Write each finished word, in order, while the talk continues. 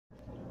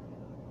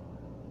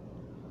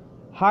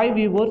Hi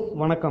viewers,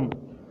 வணக்கம்.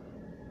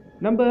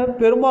 நம்ம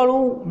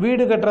பெரும்பாலும்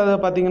வீடு கட்டுறதை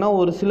பார்த்திங்கன்னா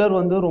ஒரு சிலர்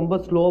ரொம்ப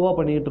ஸ்லோவாக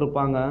பண்ணிக்கிட்டு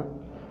இருப்பாங்க.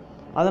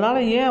 அதனால்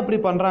ஏன் அப்படி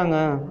பண்ணுறாங்க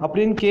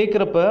அப்படின்னு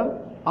கேட்குறப்ப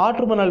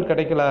ஆற்று மணல்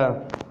கிடைக்கல,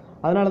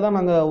 அதனால தான்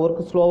நாங்கள்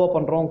ஒர்க்கு ஸ்லோவாக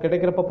பண்ணுறோம்,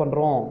 கிடைக்கிறப்ப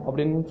பண்ணுறோம்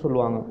அப்படின்னு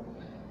சொல்லுவாங்க.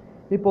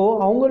 இப்போது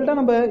அவங்கள்ட்ட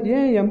நம்ம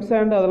ஏன்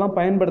எம்சாண்ட் அதெல்லாம்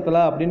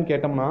பயன்படுத்தலை அப்படின்னு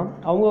கேட்டோம்னா,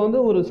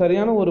 அவங்க ஒரு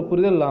சரியான ஒரு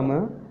புரிதல்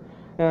இல்லாமல்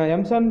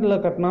எம்சாண்டில்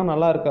கட்டினா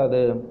நல்லா இருக்காது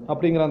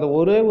அப்படிங்கிற அந்த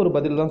ஒரே ஒரு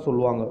பதில் தான்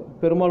சொல்லுவாங்க.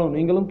 பெரும்பாலும்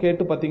நீங்களும்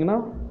கேட்டு பார்த்தீங்கன்னா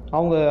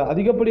அவங்க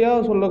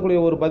அதிகப்படியாக சொல்லக்கூடிய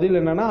ஒரு பதில்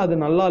என்னென்னா, அது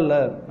நல்லா இல்லை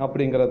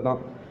அப்படிங்கிறது தான்.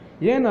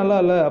 ஏன் நல்லா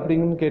இல்லை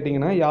அப்படின்னு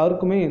கேட்டிங்கன்னா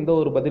யாருக்குமே எந்த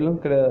ஒரு பதிலும்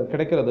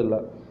கிடைக்கிறது இல்லை.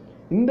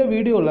 இந்த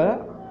வீடியோவில்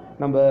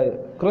நம்ம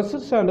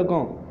க்ரஷர்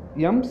சாண்டுக்கும்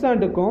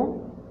எம்சாண்டுக்கும்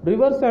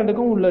ரிவர்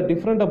சாண்டுக்கும் உள்ள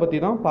டிஃப்ரெண்ட்டை பற்றி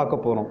தான்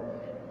பார்க்க போகிறோம்.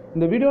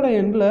 இந்த வீடியோட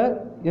எண்டில்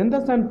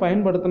எந்த சாண்ட்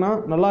பயன்படுத்தினா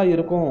நல்லா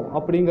இருக்கும்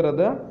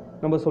அப்படிங்கிறத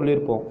நம்ம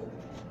சொல்லியிருப்போம்.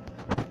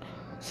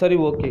 சரி,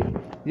 ஓகே.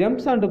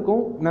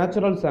 எம்சாண்டுக்கும்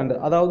நேச்சுரல் சாண்டு,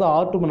 அதாவது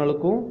ஆற்று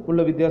மணலுக்கும்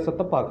உள்ள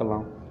வித்தியாசத்தை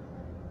பார்க்கலாம்.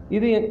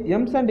 இது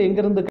எம்சாண்ட்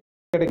எங்கேருந்து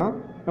கிடைக்கும்?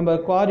 நம்ம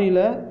குவாரியில்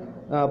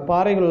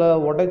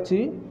பாறைகளில் உடைச்சி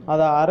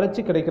அதை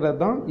அரைச்சி கிடைக்கிறது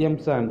தான்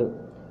எம்சாண்டு.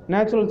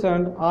 நேச்சுரல்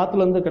சாண்ட்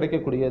ஆற்றுலேருந்து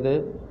கிடைக்கக்கூடியது.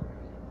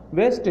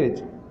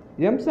 வேஸ்டேஜ்,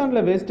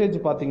 எம்சாண்டில் வேஸ்டேஜ்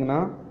பார்த்திங்கன்னா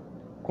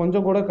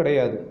கொஞ்சம் கூட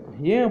கிடையாது.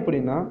 ஏன்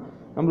அப்படின்னா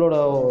நம்மளோட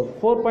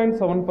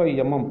 4.75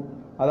 mm,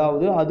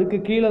 அதாவது அதுக்கு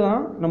கீழே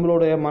தான்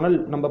நம்மளுடைய மணல்,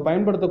 நம்ம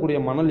பயன்படுத்தக்கூடிய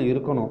மணல்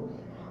இருக்கணும்.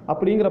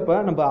 அப்படிங்கிறப்ப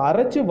நம்ம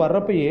அரைச்சி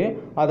வர்றப்பையே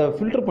அதை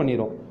ஃபில்ட்ரு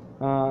பண்ணிடும்.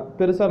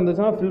 பெருசாக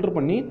இருந்துச்சுன்னா ஃபில்ட்ரு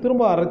பண்ணி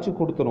திரும்ப அரைச்சி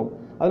கொடுத்துரும்.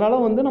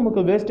 அதனால்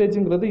நமக்கு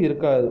வேஸ்டேஜுங்கிறது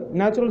இருக்காது.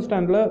 நேச்சுரல்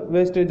ஸ்டாண்டில்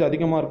வேஸ்டேஜ்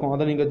அதிகமாக இருக்கும்.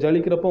 அதை நீங்கள்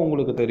ஜலிக்கிறப்போ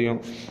உங்களுக்கு தெரியும்.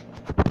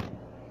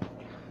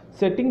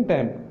 செட்டிங்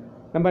டைம்,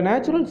 நம்ம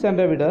நேச்சுரல்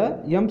சாண்டை விட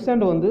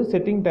எம்சாண்ட்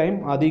செட்டிங் டைம்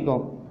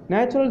அதிகம்.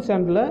 நேச்சுரல்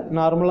சாண்டில்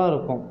நார்மலாக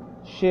இருக்கும்.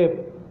 ஷேப்,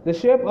 இந்த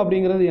ஷேப்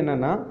அப்படிங்கிறது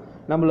என்னென்னா,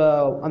 நம்மளை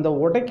அந்த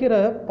உடைக்கிற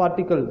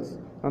பார்ட்டிகல்ஸ்,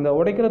 அந்த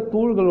உடைக்கிற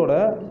தூள்களோட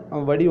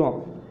வடிவம்.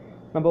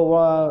 நம்ம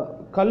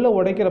கல்லை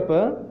உடைக்கிறப்ப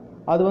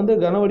அது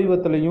கன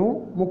வடிவத்துலேயும்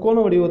முக்கோண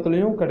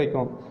வடிவத்துலேயும்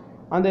கிடைக்கும்.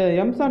 அந்த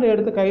எம்சாண்டை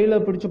எடுத்து கையில்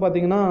பிடிச்சி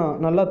பார்த்திங்கன்னா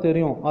நல்லா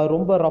தெரியும், அது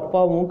ரொம்ப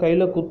ரஃப்பாகவும்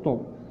கையில் குத்தும்.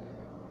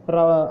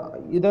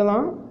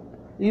 இதெல்லாம்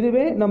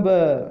இதுவே நம்ம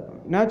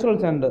நேச்சுரல்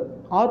சாண்டு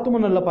ஆற்று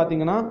மணலில்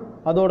பார்த்திங்கன்னா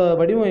அதோட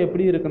வடிவம்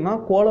எப்படி இருக்குன்னா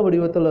கோள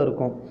வடிவத்தில்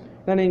இருக்கும்.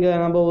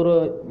 நீங்கள் நம்ம ஒரு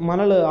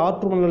மணல்,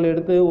 ஆற்று மணல்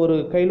எடுத்து ஒரு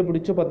கையில்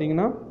பிடிச்சி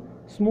பார்த்திங்கன்னா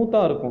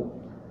ஸ்மூத்தாக இருக்கும்.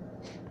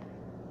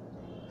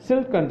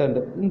 சில்க் கண்டென்ட்,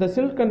 இந்த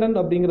சில்க் கண்டென்ட்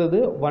அப்படிங்கிறது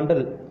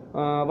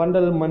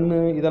வண்டல் மண்,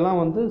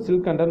 இதெல்லாம்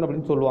சில்க் கண்டென்ட்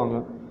அப்படின்னு சொல்லுவாங்க.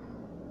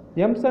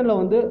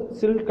 எம்சாண்டில்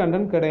சில்க்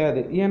கண்டென்ட்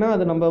கிடையாது. ஏன்னா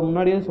அது நம்ம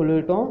முன்னாடியே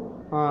சொல்லிட்டோம்,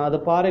 அது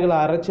பாறைகளை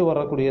அரைச்சி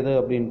வரக்கூடியது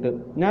அப்படின்ட்டு.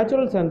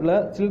 நேச்சுரல் சாண்டில்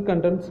சில்க்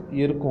கண்டென்ட்ஸ்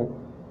இருக்கும்.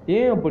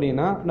 ஏன்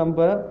அப்படின்னா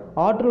நம்ம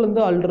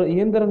ஆற்றிலேருந்து அள்ளுற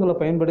இயந்திரங்களை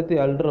பயன்படுத்தி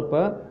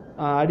அள்ளுறப்ப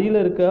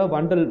அடியில் இருக்க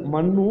வண்டல்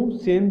மண்ணும்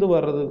சேர்ந்து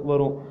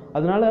வரும்.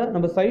 அதனால்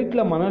நம்ம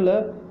சைட்டில் மணலை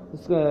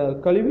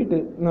கழுவிட்டு,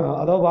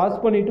 அதாவது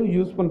வாஷ் பண்ணிவிட்டு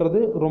யூஸ் பண்ணுறது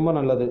ரொம்ப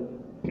நல்லது.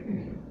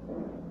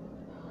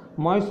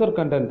 மாய்ஸ்சர்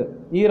கண்டென்ட்,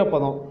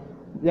 ஈரப்பதம்.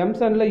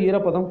 எம்சாண்டில்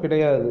ஈரப்பதம்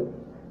கிடையாது.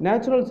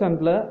 நேச்சுரல்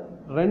சாண்டில்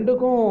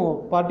ரெண்டுக்கும்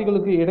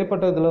பார்ட்டிகளுக்கு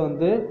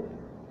இடைப்பட்டதில்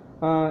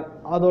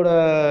அதோட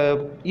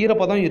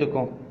ஈரப்பதம்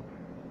இருக்கும்.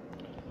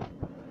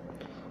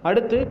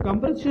 அடுத்து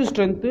கம்ப்ரெசிவ்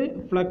ஸ்ட்ரென்த்து,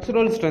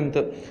 ஃப்ளெக்சுரல்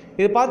ஸ்ட்ரென்த்து.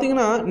 இது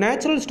பார்த்திங்கன்னா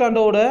நேச்சுரல்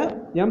ஸ்டாண்டோட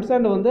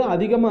எம்சாண்டு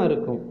அதிகமாக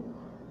இருக்கும்.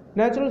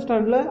 நேச்சுரல்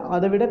ஸ்டாண்டில்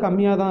அதை விட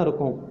கம்மியாக தான்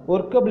இருக்கும்.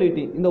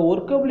 ஒர்க்கபிலிட்டி, இந்த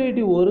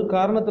ஒர்க்கபிலிட்டி ஒரு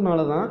காரணத்தினால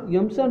தான்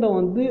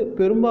எம்சாண்டை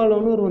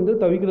பெரும்பாலானோர்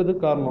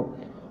தவிக்கிறதுக்கு காரணம்.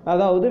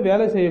 அதாவது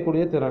வேலை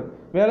செய்யக்கூடிய திறன்,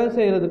 வேலை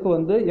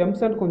செய்கிறதுக்கு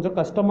எம்சாண்ட் கொஞ்சம்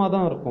கஷ்டமாக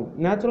தான் இருக்கும்.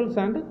 நேச்சுரல்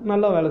சாண்டு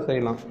நல்லா வேலை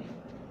செய்யலாம்.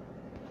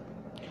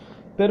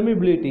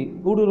 பெர்மிபிலிட்டி,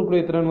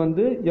 ஊடுருவக்கூடிய திறன்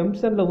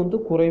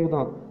எம்சாண்டில் குறைவு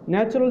தான்.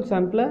 நேச்சுரல்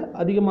சாண்டில்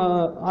அதிகமாக,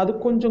 அது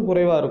கொஞ்சம்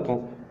குறைவாக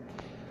இருக்கும்.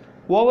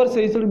 Over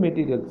sized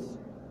materials,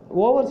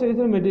 over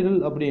sized material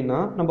அப்படின்னா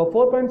நம்ம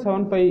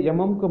 4.75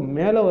 mmக்கு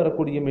மேலே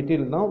வரக்கூடிய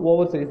மெட்டீரியல் தான்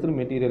ஓவர் சைஸ்டு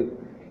மெட்டீரியல்.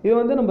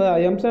 இது நம்ம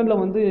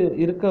எம்சாண்டில்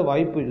இருக்க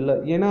வாய்ப்பு இல்லை.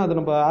 ஏன்னா அது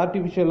நம்ம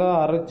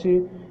ஆர்டிஃபிஷியலாக அரைச்சி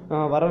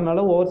வரனால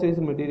ஓவர்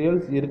சைஸ்டு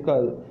மெட்டீரியல்ஸ்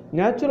இருக்காது.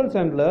 நேச்சுரல்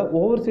சாண்டில்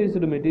ஓவர்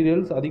சைஸ்டு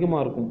மெட்டீரியல்ஸ்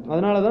அதிகமாக இருக்கும்.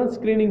 அதனால தான்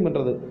ஸ்க்ரீனிங்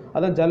பண்ணுறது,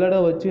 அதான் ஜல்லடை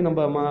வச்சு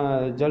நம்ம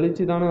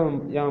ஜலிச்சு தானே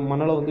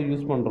மணலை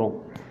யூஸ் பண்ணுறோம்.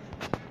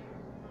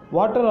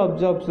 வாட்டர்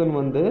அப்சார்ப்ஷன்,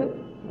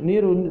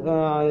 நீர்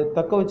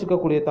தக்க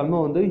வச்சுக்கக்கூடிய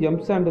தன்மை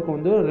எம்சாண்டுக்கு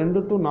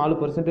 2 to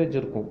 4%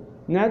 இருக்கும்.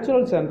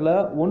 நேச்சுரல் சாண்டில்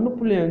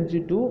 1.5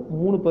 to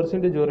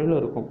 3% வரையிலும்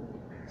இருக்கும்.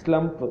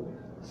 ஸ்லம்ப்,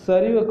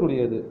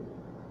 சரிவக்கூடியது.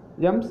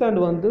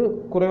 எம்சாண்டு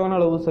குறைவான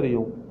அளவு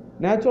சரியும்.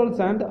 நேச்சுரல்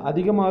சாண்ட்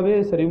அதிகமாகவே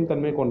சரியும்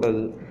தன்மை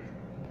கொண்டது.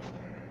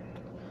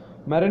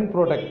 மெரைன்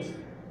ப்ராடக்ட்ஸ்,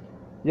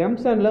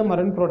 எம்சாண்டில்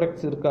மெரைன்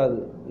ப்ராடக்ட்ஸ் இருக்காது.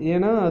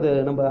 ஏன்னா அது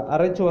நம்ம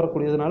அரைச்சி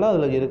வரக்கூடியதுனால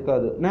அதில்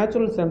இருக்காது.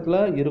 நேச்சுரல்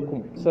சாண்டில்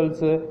இருக்கும்.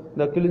 செல்ஸு,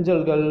 இந்த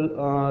கிளிஞ்சல்கள்,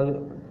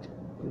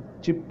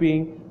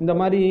 சிப்பிங், இந்த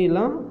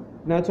மாதிரிலாம்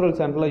நேச்சுரல்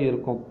சாண்டில்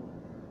இருக்கும்.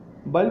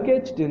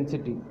 பல்கேஜ்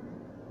டென்சிட்டி,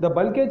 இந்த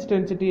பல்கேஜ்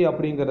டென்சிட்டி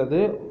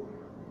அப்படிங்கிறது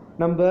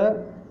நம்ம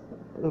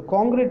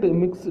காங்க்ரீட்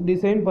மிக்ஸ்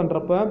டிசைன்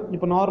பண்ணுறப்ப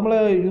இப்போ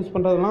நார்மலாக யூஸ்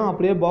பண்ணுறதுலாம்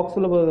அப்படியே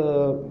பாக்ஸில்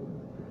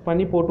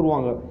பண்ணி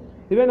போட்டுருவாங்க.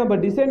 இதுவே நம்ம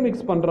டிசைன்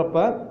மிக்ஸ் பண்ணுறப்ப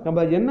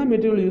நம்ம என்ன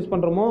மெட்டீரியல் யூஸ்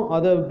பண்ணுறோமோ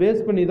அதை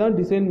பேஸ் பண்ணி தான்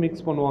டிசைன்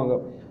மிக்ஸ் பண்ணுவாங்க.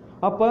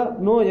 அப்போ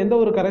எந்த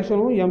ஒரு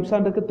கரெக்ஷனும் எம்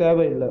சாண்டுக்கு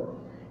தேவையில்லை.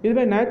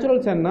 இதுவே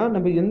நேச்சுரல் சாண்ட்னா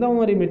நம்ம எந்த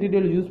மாதிரி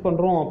மெட்டீரியல் யூஸ்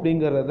பண்ணுறோம்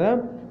அப்படிங்கிறத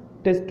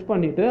டெஸ்ட்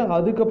பண்ணிவிட்டு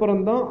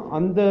அதுக்கப்புறம் தான்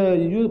அந்த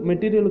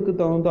மெட்டீரியலுக்கு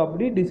தகுந்த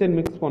அப்படி டிசைன்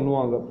மிக்ஸ்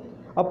பண்ணுவாங்க.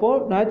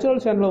 அப்போது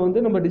நேச்சுரல் சாண்டில் வந்து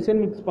நம்ம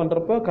டிசைன் மிக்ஸ்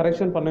பண்ணுறப்ப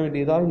கரெக்ஷன் பண்ண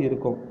வேண்டியதாக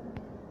இருக்கும்.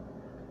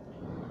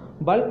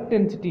 பல்க்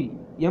டென்சிட்டி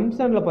எம்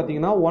சாண்டில்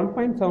பார்த்தீங்கன்னா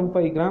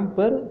 1.75 gram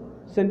per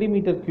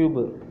centimetre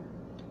cube,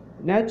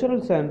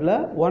 natural சாண்டில்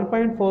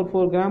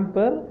 1.44 gram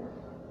per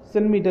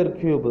centimetre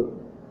cube.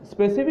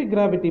 Specific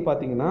gravity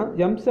பார்த்தீங்கன்னா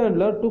எம்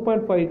சாண்டில்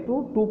 2.5 to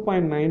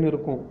 2.9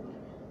 இருக்கும்,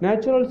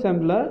 நேச்சுரல்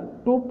சாண்டில்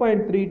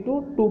 2.3 to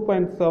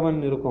 2.7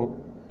 இருக்கும்.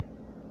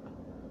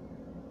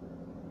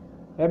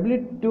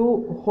 Ability to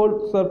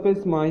hold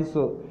surface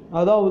moisture,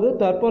 அதாவது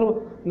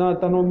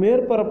தன்னோட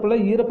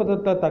மேற்பரப்பில்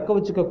ஈரப்பதத்தை தக்க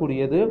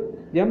வச்சுக்கக்கூடியது.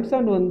 எம்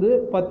சாண்ட் வந்து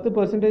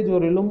 10%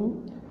 வரையிலும்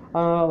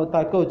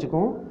தக்க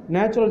வச்சுக்கும்.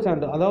 நேச்சுரல்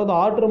சாண்ட் அதாவது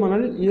ஆற்று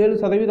மணல்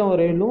 7%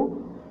 வரையிலும்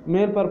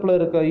மேற்பரப்பில்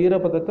இருக்க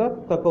ஈரப்பதத்தை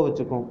தக்க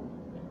வச்சுக்கும்.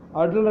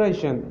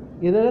 அடல்ட்ரேஷன்,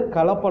 இது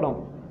கலப்படம்.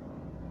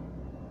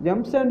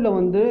 எம் சாண்டில்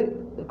வந்து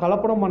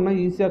கலப்படம் பண்ணால்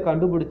ஈஸியாக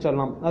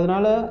கண்டுபிடிச்சிடலாம்.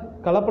 அதனால்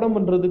கலப்படம்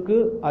பண்ணுறதுக்கு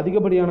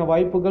அதிகப்படியான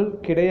வாய்ப்புகள்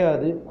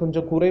கிடையாது,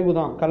 கொஞ்சம் குறைவு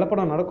தான்.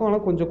 கலப்படம் நடக்கும்,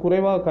 ஆனால் கொஞ்சம்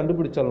குறைவாக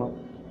கண்டுபிடிச்சிடலாம்.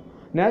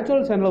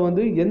 நேச்சுரல் சாண்டில்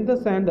வந்து எந்த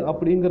சாண்ட்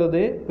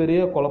அப்படிங்கிறதே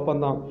பெரிய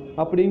குழப்பம்தான்.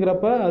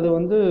 அப்படிங்கிறப்ப அது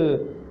வந்து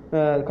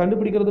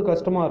கண்டுபிடிக்கிறது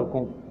கஷ்டமாக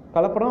இருக்கும்,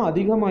 கலப்படம்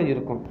அதிகமாக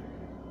இருக்கும்.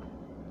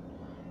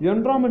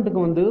 என்விரான்மெண்ட்டுக்கு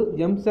வந்து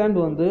எம் சாண்ட்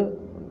வந்து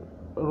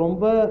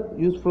ரொம்ப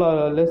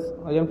யூஸ்ஃபுல்லாக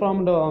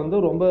என்விரான்மெண்ட்டை வந்து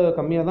ரொம்ப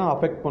கம்மியாக தான்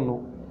அஃபெக்ட்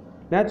பண்ணும்.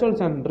 நேச்சுரல்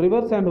சாண்ட்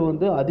ரிவர் சாண்டு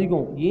வந்து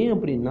அதிகம். ஏன்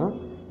அப்படின்னா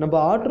நம்ம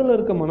ஆற்றில்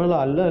இருக்க மணல்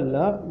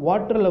அல்ல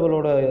வாட்டர்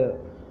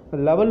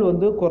லெவல்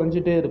வந்து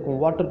குறைஞ்சிட்டே இருக்கும்.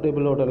 வாட்டர்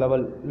டேபிளோட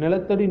லெவல்,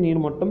 நிலத்தடி நீர்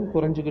மட்டம்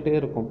குறைஞ்சிக்கிட்டே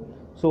இருக்கும்.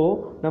 ஸோ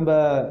நம்ம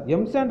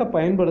எம் சாண்டை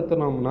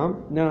பயன்படுத்தினோம்னா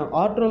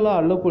ஆற்றில்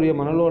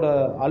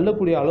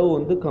அள்ளக்கூடிய அளவு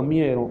வந்து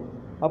கம்மியாயிரும்.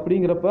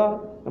 அப்படிங்கிறப்ப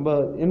நம்ம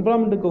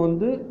என்விரான்மெண்ட்டுக்கு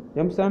வந்து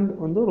எம் சாண்ட்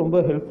வந்து ரொம்ப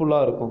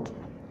ஹெல்ப்ஃபுல்லாக இருக்கும்.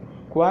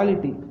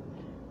 குவாலிட்டி,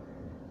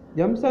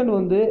 எம் சாண்ட்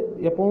வந்து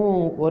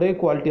எப்பவும் ஒரே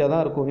குவாலிட்டியாக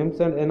தான் இருக்கும். எம்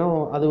சாண்ட் ஏன்னா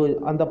அது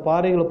அந்த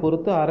பாறைகளை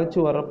பொறுத்து அரைச்சி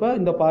வர்றப்ப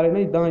இந்த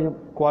பாறைனா இதுதான்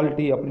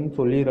குவாலிட்டி அப்படின்னு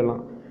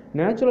சொல்லிடலாம்.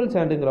 நேச்சுரல்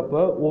சாண்டுங்கிறப்ப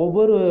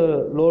ஒவ்வொரு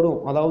லோடும்,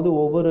 அதாவது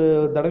ஒவ்வொரு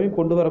தடவையும்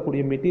கொண்டு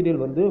வரக்கூடிய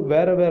மெட்டீரியல் வந்து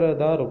வேறு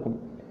தான் இருக்கும்.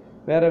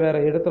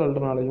 வேறு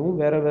இடத்துலனாலையும்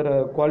வேறு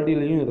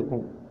குவாலிட்டிலையும்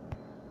இருக்கும்.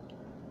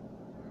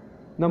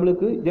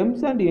 நம்மளுக்கு எம்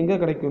சாண்ட் எங்கே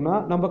கிடைக்கும்னா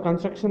நம்ம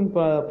கன்ஸ்ட்ரக்ஷன்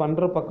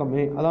பண்ணுற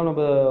பக்கமே, அதாவது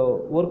நம்ம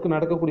ஒர்க்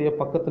நடக்கக்கூடிய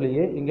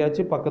பக்கத்துலேயே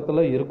எங்கேயாச்சும்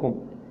பக்கத்தில் இருக்கும்.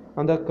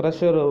 அந்த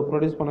க்ரஷர்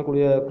ப்ரொடியூஸ்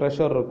பண்ணக்கூடிய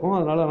க்ரஷர் இருக்கும்,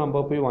 அதனால்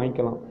நம்ம போய்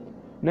வாங்கிக்கலாம்.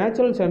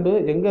 நேச்சுரல் சாண்டு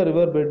எங்கே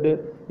ரிவர் பெட்டு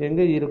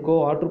எங்கே இருக்கோ,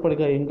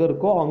 ஆற்றுப்படுகை எங்கே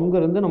இருக்கோ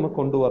அங்கேருந்து நம்ம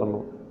கொண்டு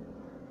வரணும்.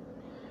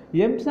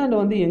 எம் சாண்டை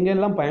வந்து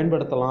எங்கெல்லாம்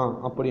பயன்படுத்தலாம்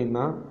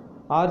அப்படின்னா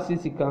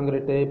RCC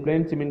concrete,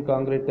 plane cement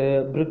concrete,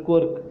 பிரிக்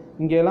ஒர்க்,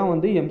 இங்கெல்லாம்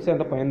வந்து எம்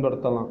சாண்டை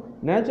பயன்படுத்தலாம்.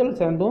 நேச்சுரல்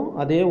சாண்டும்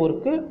அதே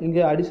ஒர்க்கு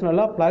இங்கே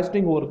அடிஷ்னலாக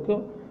பிளாஸ்டிக் ஒர்க்கு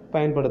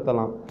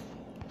பயன்படுத்தலாம்.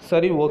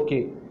 சரி, ஓகே.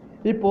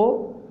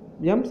 இப்போது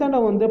எம் சாண்டை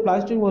வந்து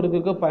பிளாஸ்டிக்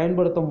ஒர்க்குக்கு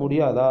பயன்படுத்த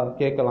முடியாதா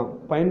கேட்கலாம்.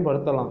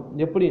 பயன்படுத்தலாம்.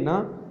 எப்படின்னா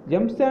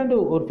எம் சாண்டு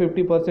ஒரு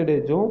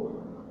 50%,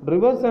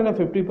 ரிவர் சாண்டை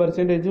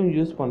 50%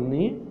 யூஸ்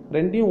பண்ணி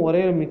ரெண்டையும்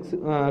ஒரே மிக்ஸ்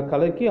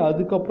கலக்கி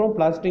அதுக்கப்புறம்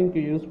பிளாஸ்டிக்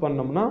யூஸ்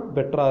பண்ணோம்னா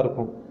பெட்டராக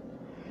இருக்கும்.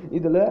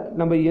 இதில்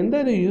நம்ம எந்த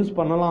இது யூஸ்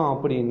பண்ணலாம்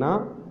அப்படின்னா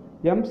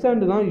எம்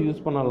சாண்டு தான்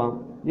யூஸ் பண்ணலாம்.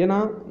 ஏன்னா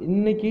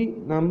இன்றைக்கி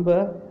நம்ம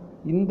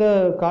இந்த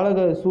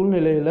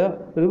சூழ்நிலையில்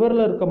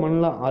ரிவரில் இருக்க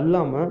மண்ணெலாம்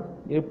அல்லாமல்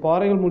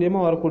பாறைகள்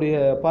மூலியமாக வரக்கூடிய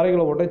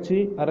பாறைகளை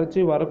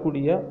அரைச்சி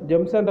வரக்கூடிய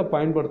எம் சாண்டை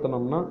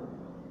பயன்படுத்தினோம்னா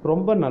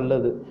ரொம்ப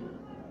நல்லது.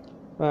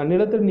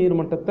 நிலத்தடி நீர்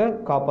மட்டத்தை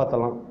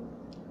காப்பாற்றலாம்.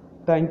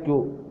 தேங்க்யூ.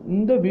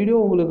 இந்த வீடியோ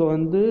உங்களுக்கு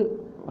வந்து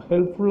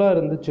ஹெல்ப்ஃபுல்லாக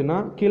இருந்துச்சுன்னா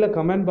கீழே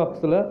கமெண்ட்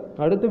பாக்ஸில்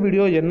அடுத்த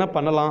வீடியோ என்ன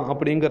பண்ணலாம்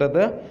அப்படிங்கிறத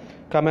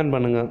கமெண்ட்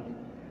பண்ணுங்கள்.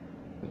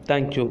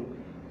 தேங்க்யூ.